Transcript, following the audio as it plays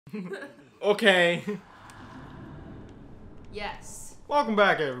Okay. Yes. Welcome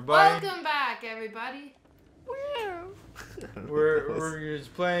back, everybody. Welcome back, everybody. We're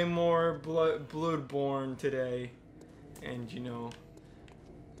just playing more Bloodborne today, and you know,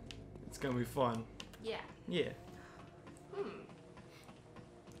 it's gonna be fun. Yeah. Yeah.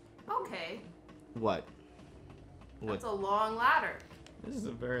 Okay. What? That's a long ladder. This is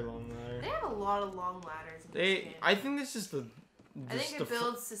a very long ladder. They have a lot of long ladders in this game. I think this is the. I think it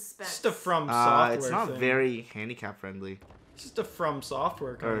builds suspense. Just a From Software It's not thing. very handicap friendly. It's just a From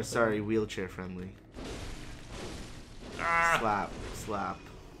Software kind Or of sorry, thing. wheelchair friendly. Ah. Slap, slap.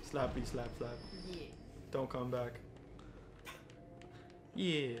 Slappy, slap, slap. Yeah. Don't come back.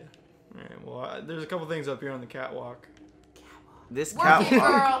 Yeah. Alright, well, there's a couple things up here on the catwalk. This Work it,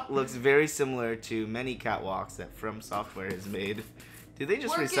 catwalk girl. looks very similar to many catwalks that From Software has made. Did they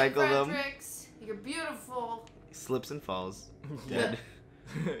just Work recycle it, them? Fredericks. You're beautiful. Slips and falls. Yeah. Dead.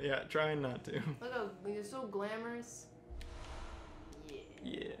 Yeah, trying not to. Look how you're so glamorous. Yeah.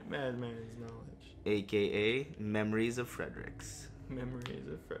 Yeah, madman's knowledge. AKA Memories of Fredericks. Memories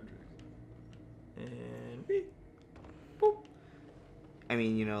of Frederick. And beep. Boop. I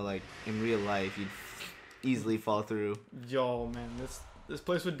mean, you know, like in real life, you'd easily fall through. Yo, man, this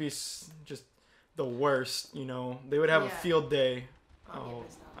place would be just the worst, you know. They would have a Yeah. field day. Oh, you Oh,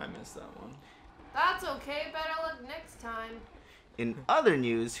 missed that I one. missed that one. That's okay. Better luck next time. In other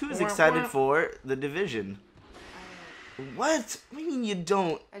news, who's Wah, excited wah. for The Division? What? What do you mean you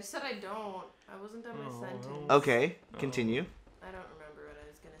don't? I just said I don't. I wasn't done my Oh, sentence. no. Okay, continue. I don't remember what I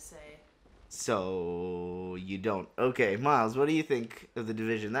was gonna say. So you don't. Okay, Miles, what do you think of The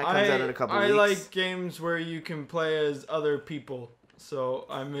Division? That comes out in a couple I weeks. like games where you can play as other people, so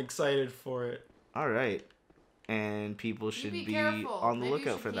I'm excited for it. All right, and people should be be careful. on the Maybe you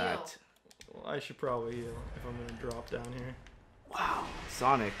lookout should for heal. that. Well, I should probably heal if I'm gonna drop down here. Wow,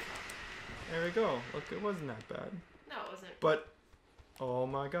 Sonic. There we go. Look, it wasn't that bad. No, it wasn't. But, oh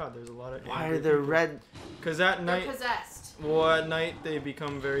my god, there's a lot of Why angry are there people. red? Because at They're night, possessed. well, at night they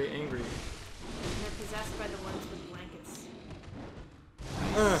become very angry. They're possessed by the ones with blankets.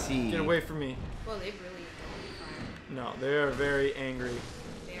 See. Get away from me. Well, they really don't fire. No, they are very angry.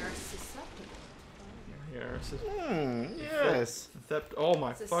 They are susceptible. Yes. Oh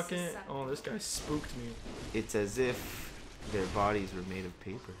my It's a fucking! susceptible. Oh, this guy spooked me. It's as if their bodies were made of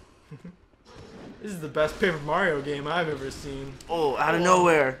paper. This is the best Paper Mario game I've ever seen. Oh, out of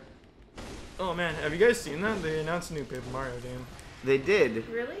nowhere. Oh man, have you guys seen that? They announced a new Paper Mario game. They did.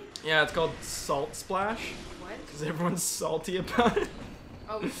 Really? Yeah, it's called Salt Splash. What? Because everyone's salty about it.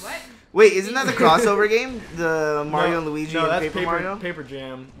 Oh, what? Wait, isn't that the crossover game? The Mario and Luigi no, and that's Paper Mario? Paper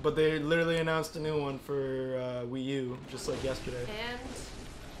Jam. But they literally announced a new one for Wii U just like yesterday. And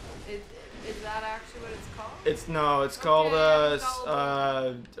is that actually what it's called? It's called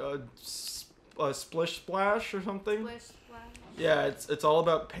Okay, Splish Splash or something. Splish Splash. Yeah, it's all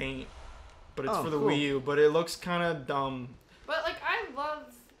about paint, but it's Oh, for the cool. Wii U. But it looks kind of dumb. But like, I love.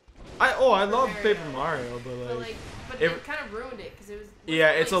 I love Mario. Paper Mario, But it- it kind of ruined it because it was.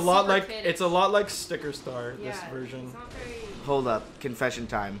 yeah, it's a lot super like kiddish. it's a lot like Sticker Star. Yeah, This version. It's not very. Hold up. Confession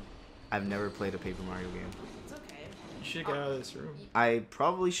time. I've never played a Paper Mario game. It's okay. You should get out of this room. I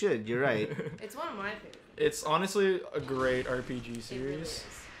probably should. You're right. It's one of my favorites. It's honestly a great RPG It really series. is.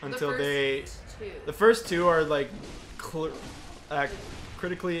 Until the they, first two. the first two are like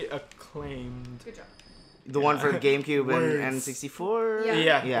critically acclaimed. Good job. The one for Yeah. GameCube Words. and N64?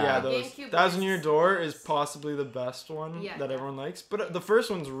 Yeah. Yeah, those. GameCube Thousand was- Year Door is possibly the best one Yeah, that yeah. everyone likes, but the first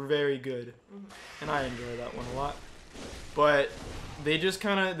one's very good, and I enjoy that one a lot. But they just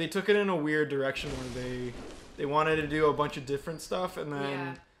they took it in a weird direction where they wanted to do a bunch of different stuff, and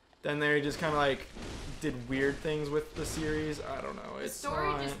Yeah. then they just kind of like did weird things with the series. I don't know. The It's story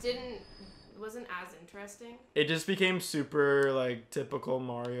not, just wasn't as interesting. it just became super like typical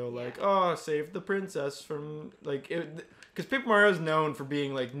Mario, like Yeah. save the princess from like it, because Paper Mario is known for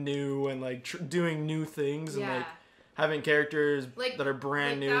being like new and like doing new things and Yeah. like having characters Like that are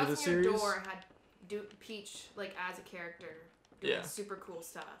brand like new to the Thousand Year series. Door had Peach like as a character doing Yeah. super cool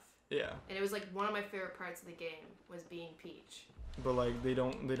stuff, Yeah, and it was like one of my favorite parts of the game was being Peach. but like they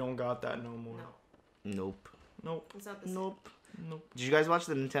don't got that no more. No, Nope. Nope. it's not the same. Nope. Nope. Did you guys watch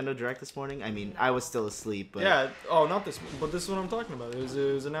the Nintendo Direct this morning? I mean, I was still asleep, but Yeah. Oh, not this, but this is what I'm talking about. It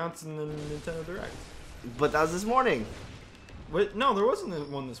was announced in the Nintendo Direct. but that was this morning. Wait, no, there wasn't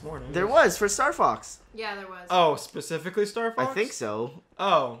one this morning. There was for Star Fox. Yeah, there was. Oh, specifically Star Fox? I think so.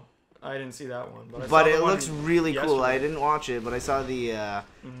 Oh, I didn't see that one. But, I But saw the it one looks really cool. I yesterday. didn't watch it, but I saw the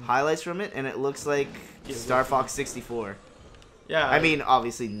highlights from it, and it looks like Yeah, Star looks- Fox 64. Yeah. I mean,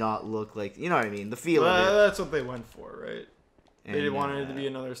 obviously not look like, you know what I mean, the feel of it. That's what they went for, right? They wanted it to be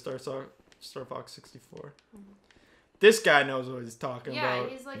another Star Fox 64. This guy knows what he's talking about. Yeah,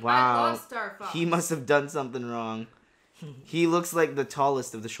 he's like, Wow. I love Star Fox. He must have done something wrong. He looks like the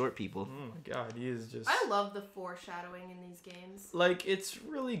tallest of the short people. Oh my god, he is just... I love the foreshadowing in these games. Like, it's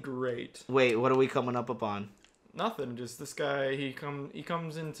really great. Wait, what are we coming up upon? Nothing, just this guy, he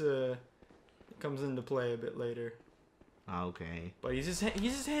comes into play a bit later. Okay. But he's just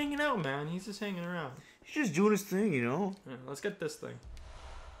hanging out, man. He's just hanging around. He's just doing his thing, you know? Yeah, let's get this thing.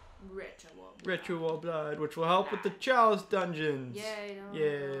 Ritual Blood, which will help with the Chalice dungeons. Yay.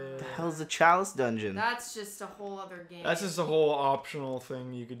 What the hell's the Chalice dungeon? That's just a whole other game. That's just a whole optional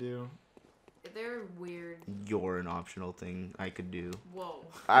thing you could do. They're weird. You're an optional thing I could do. Whoa.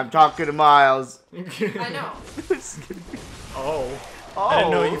 I'm talking to Miles. I know. Oh. I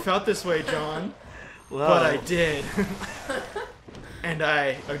didn't know you felt this way, John. Well, but I did. And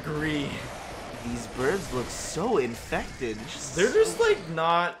I agree. These birds look so infected. They're just like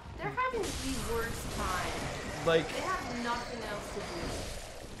not... They're having the worst time. Like... They have nothing else to do.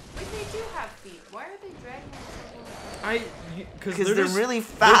 Like, they do have feet. Why are they dragging themselves? Because they're really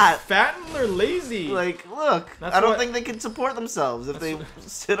fat. They're fat and they're lazy. Like, look, I don't think they can support themselves if they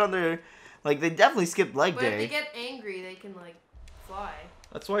sit on their... Like, they definitely skip leg day. But if they get angry, they can, like, fly.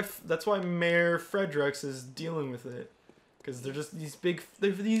 That's why Mayor Fredericks is dealing with it. Because they're just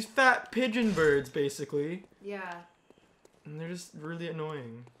they're these fat pigeon birds, basically. Yeah. And they're just really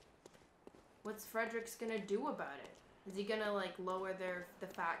annoying. What's Fredericks gonna do about it? Is he gonna, like, lower the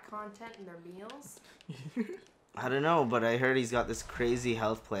fat content in their meals? I don't know, but I heard he's got this crazy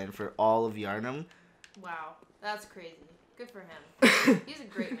health plan for all of Yarnum. Wow, that's crazy. Good for him. He's a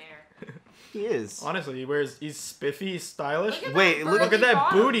great mayor. He is. Honestly, he's spiffy, stylish. Look at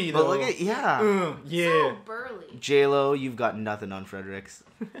that booty, though. But look at, yeah. Yeah. So burly. J-Lo, you've got nothing on Fredericks.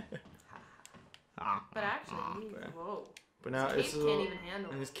 But actually, whoa. But now his cape can't even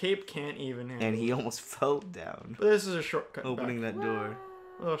handle it. His cape can't even handle it. And he almost fell down. But this is a shortcut opening back. that door.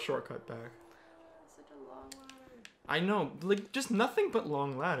 A little shortcut back. Such a long ladder. I know, like, just nothing but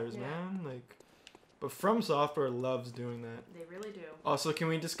long ladders, man. Like, but From Software loves doing that. They really do. Also, can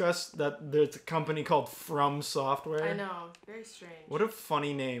we discuss that there's a company called From Software? I know, very strange. What a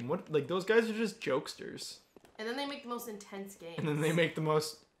funny name. Like, those guys are just jokesters. And then they make the most intense games. And then they make the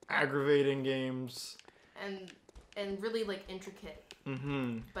most aggravating games. And really, like, intricate.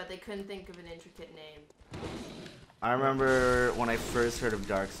 Mm-hmm. But they couldn't think of an intricate name. I remember when I first heard of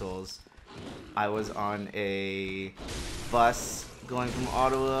Dark Souls, I was on a bus going from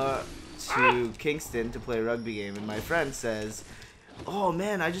Ottawa to Kingston to play a rugby game, and my friend says, "Oh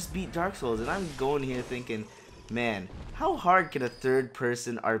man, I just beat Dark Souls," and I'm going here thinking, man, how hard can a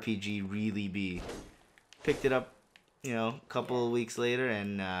third-person RPG really be? Picked it up, a couple of weeks later,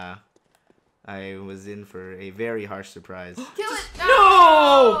 and I was in for a very harsh surprise. Kill it!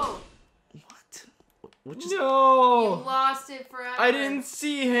 No! What just... No! You lost it forever. I didn't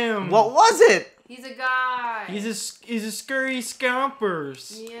see him. What was it? He's a guy. He's a scurry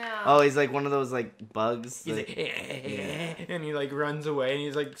scampers. Yeah. Oh, he's like one of those like bugs. He's like, and he like runs away, and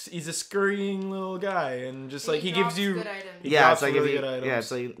he's a scurrying little guy, and just like he gives you good items. Yeah, it's like really good items. yeah,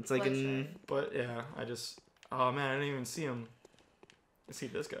 it's like in. But yeah, oh man, I didn't even see him. I see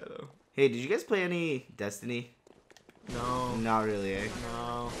this guy though. Hey, did you guys play any Destiny? No. Not really, eh?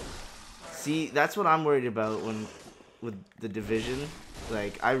 No. See, that's what I'm worried about with the Division.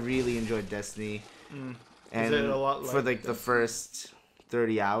 Like, I really enjoyed Destiny, and Is it a lot for like the first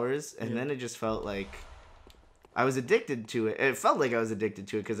 30 hours, and then it just felt like I was addicted to it. It felt like I was addicted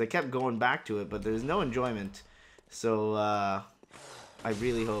to it because I kept going back to it, but there's no enjoyment. So I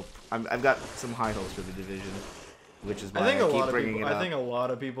really hope I've got some high hopes for the Division, which is why I keep bringing it up. I think a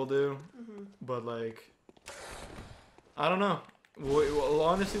lot of people do, but like, I don't know. Well,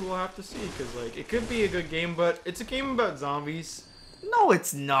 honestly, we'll have to see because like it could be a good game, but it's a game about zombies. No,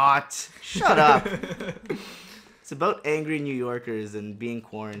 it's not. Shut up. It's about angry New Yorkers and being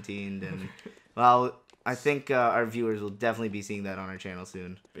quarantined, and well, I think our viewers will definitely be seeing that on our channel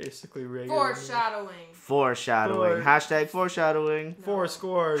soon. Basically, regular. Foreshadowing. Hashtag foreshadowing. 4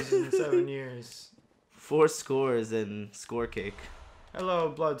 scores in 7 years. 4 scores and score cake. Hello,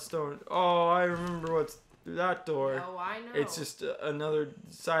 Bloodstone. Oh, I remember what's through that door. Oh, I know. It's just another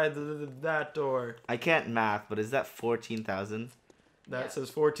side of that door. I can't math, but is that 14,000? That says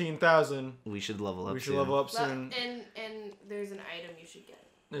 14,000. We should level up. We should level up soon. And there's an item you should get.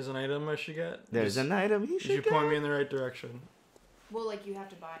 There's an item I should get. There's an item you should get. point me in the right direction. Well, like you have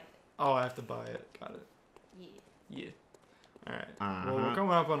to buy it. Oh, I have to buy it. Got it. Yeah. All right. Well, we're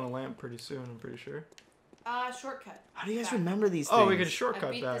coming up on a lamp pretty soon. I'm pretty sure. Shortcut. How do you guys remember these things? Oh, we could shortcut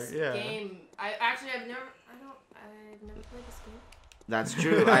I beat back. this Yeah. game. I've never. I've never played this game. That's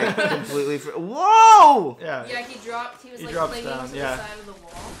true. I completely. Whoa! Yeah. Yeah, he dropped. He was like drops clinging down, to yeah. the side of the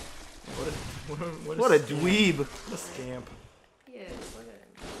wall. What a What a dweeb. What a scamp. He is. Look at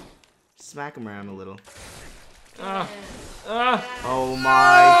him. Smack him around a little. Ah. Yeah. Ah. Oh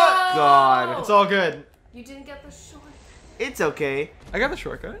my god. It's all good. You didn't get the short. It's okay. I got the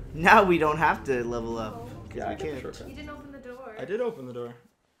shortcut. Now we don't have to level up. Yeah, I got the can't. shortcut. You didn't open the door. I did open the door.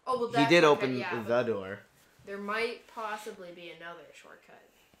 Oh well, He that did shortcut, open yeah, the door. There might possibly be another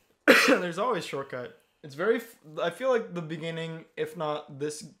shortcut. There's always shortcut. It's very. I feel like the beginning, if not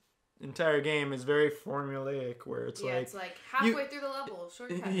this entire game, is very formulaic. Where it's Yeah, like, it's like halfway through the level,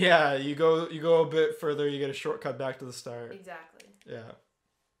 shortcut. yeah, you go a bit further, you get a shortcut back to the start. Exactly. Yeah,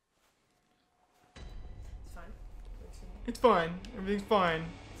 It's fine. it's fine. Everything's fine.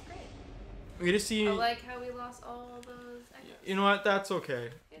 It's great. We get to see. I like how we lost all those echoes. You know what? That's okay.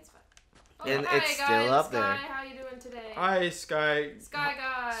 It's fine. Oh, And hi, it's guys. still up Sky, there. how you doing today? Hi, Sky. Sky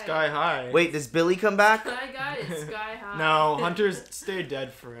guy. Sky high. Wait, does Billy come back? Sky guy is sky high. No, hunters stay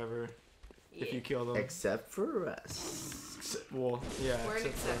dead forever if Yeah. you kill them. Except for us. Well, yeah. We're an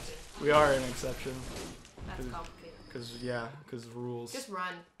except for us. exception. We are an exception. That's complicated. Cause rules. Just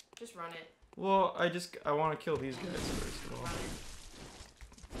run. Just run it. Well, I want to kill these guys first of all. Run it.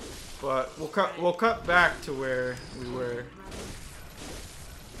 But we'll cut back to where we were.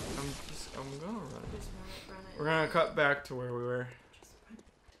 I'm gonna run it. Just run it. Run it. We're gonna cut back to where we were. Just run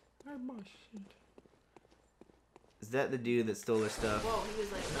it. I must. Is that the dude that stole our stuff? Whoa, he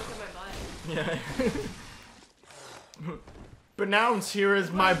was like, look at my butt. Yeah. Pronounce here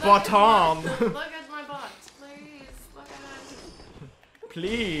is my Look at bottom. Look at my butt. Please, look at it.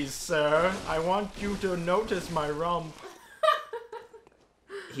 Please, sir, I want you to notice my rump.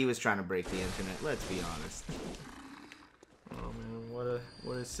 He was trying to break the internet, let's be honest. Oh man,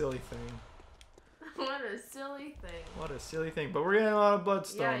 what a silly thing. What a silly thing. What a silly thing. But we're getting a lot of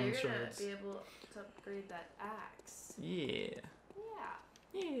bloodstone Yeah, you're gonna shards. be able to upgrade that axe. Yeah.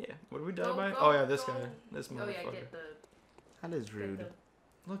 Yeah. Yeah. What did we die Go, by? go, Oh yeah, this go. guy. This motherfucker. Oh yeah, get the. That is Get rude. the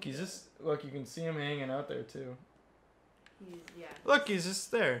Look, he's just look. You can see him hanging out there too. yeah. Look, he's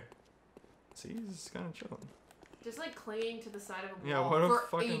just there. See, he's just kind of chilling. Just like clinging to the side of a wall Yeah, what a for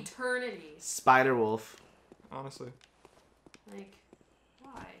fucking- eternity. Spider Wolf. Honestly, Like,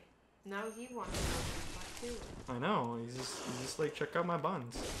 why? Now he wants to know what too. I know. He's just like, check out my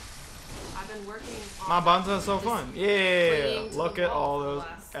buns. I've been working on My buns are so just fun. Yeah. clinging to Look the at wall all for the those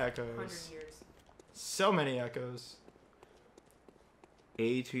last 100 echoes. years. So many echoes.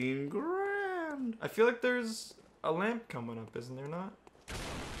 18 grand. I feel like there's a lamp coming up, isn't there not?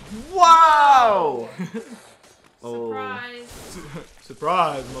 Wow! Oh. Surprise!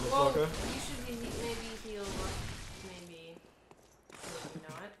 Surprise, Well, motherfucker. you should be maybe heal up, maybe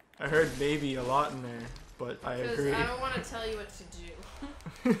not. I heard maybe a lot in there, but I Because agree. I don't want to tell you what to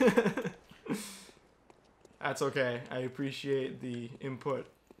do. That's okay. I appreciate the input.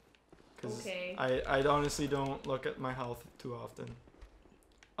 Cause Okay. I honestly don't look at my health too often.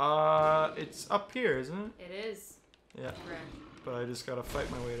 It's up here, isn't it? It is. Yeah. Correct. But I just gotta fight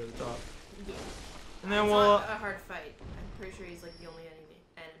my way to the top. Yeah. And then It's we'll not a hard fight. I'm pretty sure he's like the only enemy.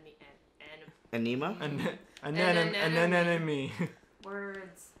 Anima? and then enemy.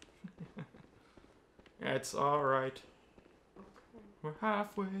 Words. Yeah, it's all right. Okay. We're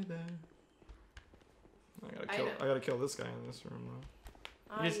halfway there. I know. I gotta kill this guy in this room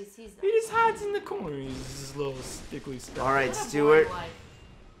though. Oh, He just- he's not. He just hides in the corner. He's this little stickly speck. Alright, What a Stuart. boring life.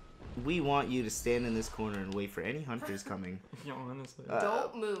 We want you to stand in this corner and wait for any hunters coming. Yeah, honestly.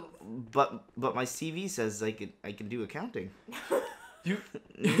 Don't move. But my CV says I can do accounting. You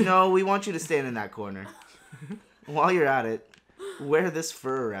No, we want you to stand in that corner. While you're at it, wear this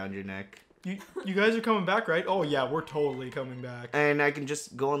fur around your neck. you guys are coming back, right? Oh yeah, we're totally coming back. And I can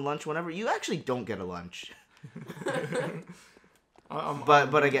just go on lunch whenever. You actually don't get a lunch.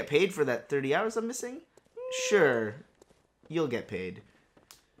 But I get paid for that 30 hours I'm missing? Sure. You'll get paid.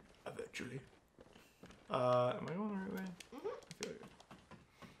 Eventually. Am I going the right way? I feel like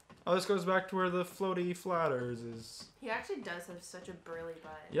oh, this goes back to where the floaty flatters is. He actually does have such a burly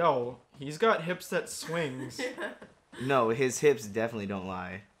butt. Yo, he's got hips that swings. No, his hips definitely don't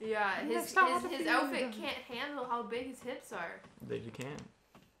lie. Yeah, his outfit can't handle how big his hips are. They can't.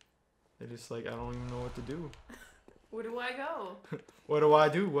 They're just like, I don't even know what to do. Where do I go? What do I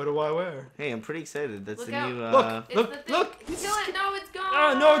do? What do I wear? Hey, I'm pretty excited. That's Look the out. new. Look. It's the thing. Look, Kill he's it. No, it's gone.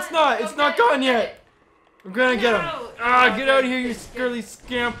 Ah, no, it's not. Go It's not get it, gone go yet. get it. I'm gonna get him. No. Ah, get out of here, you Good, scurly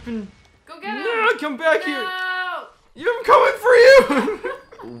scamp! And Go get him. no, come back here. No. I'm coming for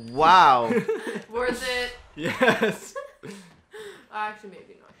you. Wow. Worth it. Yes. Actually,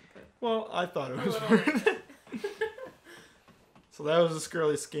 maybe not. But Well, I thought it a was little worth bit. it. So that was a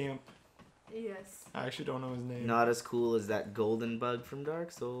Skirly Scamp. Yes. I actually don't know his name. Not as cool as that golden bug from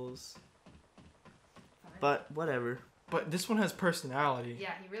Dark Souls. Fine. But whatever. But this one has personality.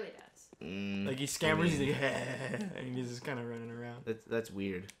 Yeah, he really does. Like he scammers, he's like, and he's just kind of running around. That's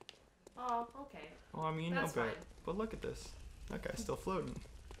weird. Oh, okay. Well, I mean, That's no, fine. but look at this. That guy's still floating.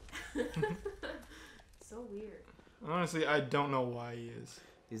 So weird. Honestly, I don't know why he is.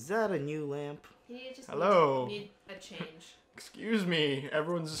 Is that a new lamp? He just Hello. need a change. Excuse me,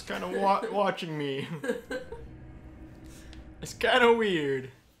 everyone's just kind of watching me. It's kind of weird.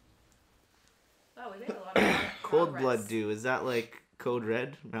 Oh, we made a lot of Cold progress. Blood Dew. Is that like Code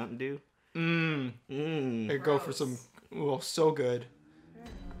Red Mountain Dew? They go for some. Well, so good.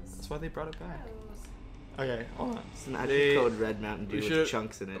 Gross. That's why they brought it back. Gross. Okay, hold on. It's not Code Red Mountain we Dew should- with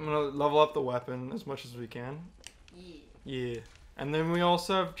chunks in it. I'm gonna level up the weapon as much as we can. Yeah. Yeah, and then we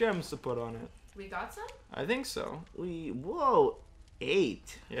also have gems to put on it. We got some? I think so. Whoa,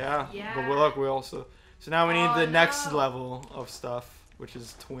 8. Yeah. Yeah. But look, we also. So now we need Oh, the next no. level of stuff, which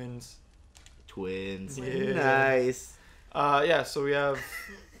is twins. Twins. Yeah. Nice. Yeah. So we have.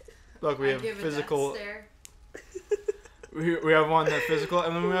 Look, we I have give a physical. death stare. We have one that's physical,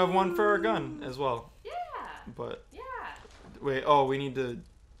 and then we have one for our gun as well. Yeah. But Yeah. wait. Oh, we need to.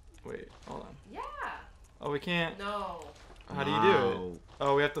 Wait. Hold on. Yeah. Oh, we can't. No. How do you do it?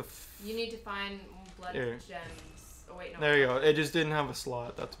 Oh, we have to. You need to find blood Here. gems. Oh wait, no. There you go. It just didn't have a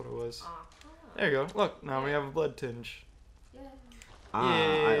slot. That's what it was. Uh-huh. There you go. Look, now we have a blood tinge. Yeah. I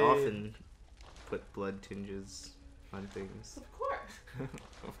Yay. often put blood tinges on things. Of course.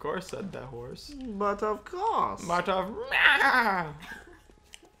 Of course, said that horse. But of course. Martov. I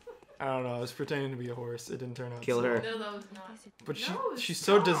don't know. I was pretending to be a horse. It didn't turn out. Kill so her. well. No, that was not. But No, she's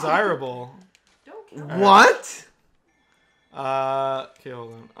so stop. desirable. Don't kill her. Alright. What? Okay,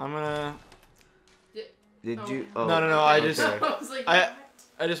 hold on. I'm gonna. Did Oh. you? Oh, No, I okay. just- I was like, I- what?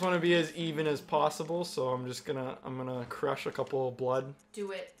 I just want to be as even as possible, so I'm gonna crush a couple of blood.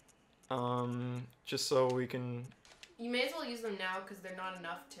 Do it. Just so we can. You may as well use them now because they're not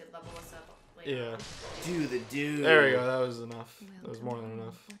enough to level us up later. Yeah. on. Do the do. There we go. That was enough. That was more than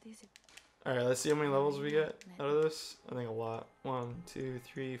enough. All right, let's see how many levels we get out of this. I think a lot. 1, 2,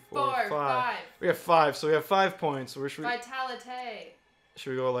 3, 4, 5. 5. We have 5, so we have 5 points. So where should we? Vitality. Should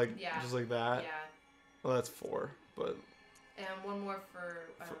we go like Yeah. just like that? Yeah. Well, that's 4, but And one more for.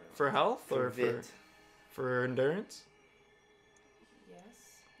 I don't know. for health For or Vit. for endurance? Yes.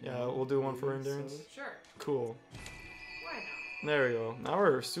 Yeah, we'll do one for endurance. Sure. Cool. Why not? There we go. Now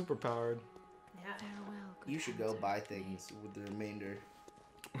we're super powered. Yeah. You should go buy things with the remainder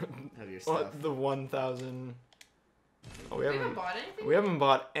of your What stuff. the 1,000? Oh, We haven't bought anything? We haven't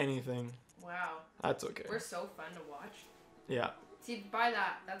bought anything. Wow. That's okay. We're so fun to watch. Yeah. See, buy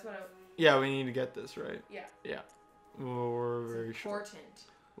that. That's what I. Yeah, we need to get this right. Yeah. Yeah. We're very sure. Important.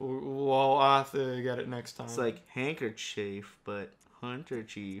 Well, I'll have to get it next time. It's like handkerchief, but hunter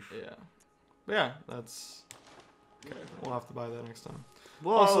chief. Yeah. But yeah, that's okay. We'll have to buy that next time.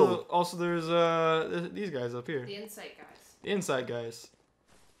 Whoa. Also, there's these guys up here, The insight guys. the inside guys.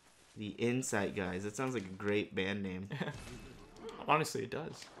 The Insight Guys. That sounds like a great band name. Honestly, it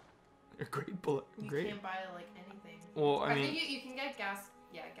does. They're great bullet. You Great. can't buy like anything. Well, I think mean, you can get gas.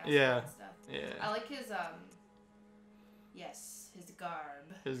 Yeah, gas. Yeah. And stuff. I yeah. like his Yes, his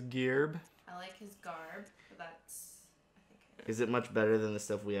garb. His gearb. I like his garb, but that's. I think. Is it much better than the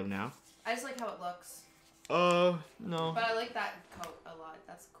stuff we have now? I just like how it looks. No. But I like that coat a lot.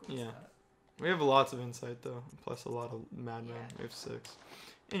 That's cool Yeah. stuff. We have lots of insight though, plus a lot of madmen. Yeah. We have 6.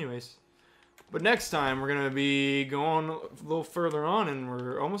 Anyways, but next time we're gonna be going a little further on, and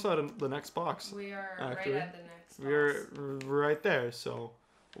we're almost out of the next box. We are Actually, right at the next. We're boss. right there, so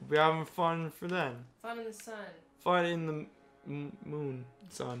we'll be having fun for then. Fun in the sun. Fun in the moon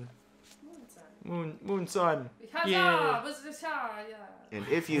sun. Moon sun. Moon sun. Huzzah! Yeah. Yeah. And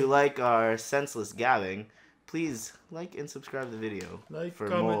if you like our senseless gabbing, please like and subscribe to the video Like, for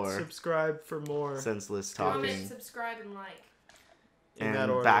comment, more subscribe for more. senseless Comment, talking subscribe, and like. In and that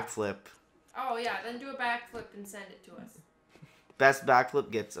order. backflip. Oh yeah, then do a backflip and send it to us. Best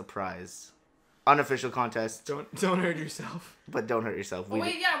backflip gets a prize. Unofficial contest, Don't hurt yourself. but don't hurt yourself. Oh We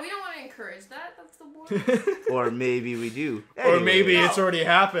wait, yeah, we don't want to encourage that. That's the worst. do. Or maybe we do. Or maybe No. it's already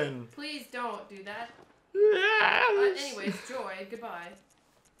happened. Please don't do that. Yes. Anyways, Joy, goodbye.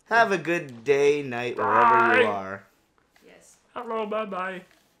 Have a good day, night, wherever you are. Yes. Hello, bye bye.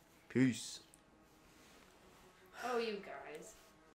 Peace. Oh, you guys.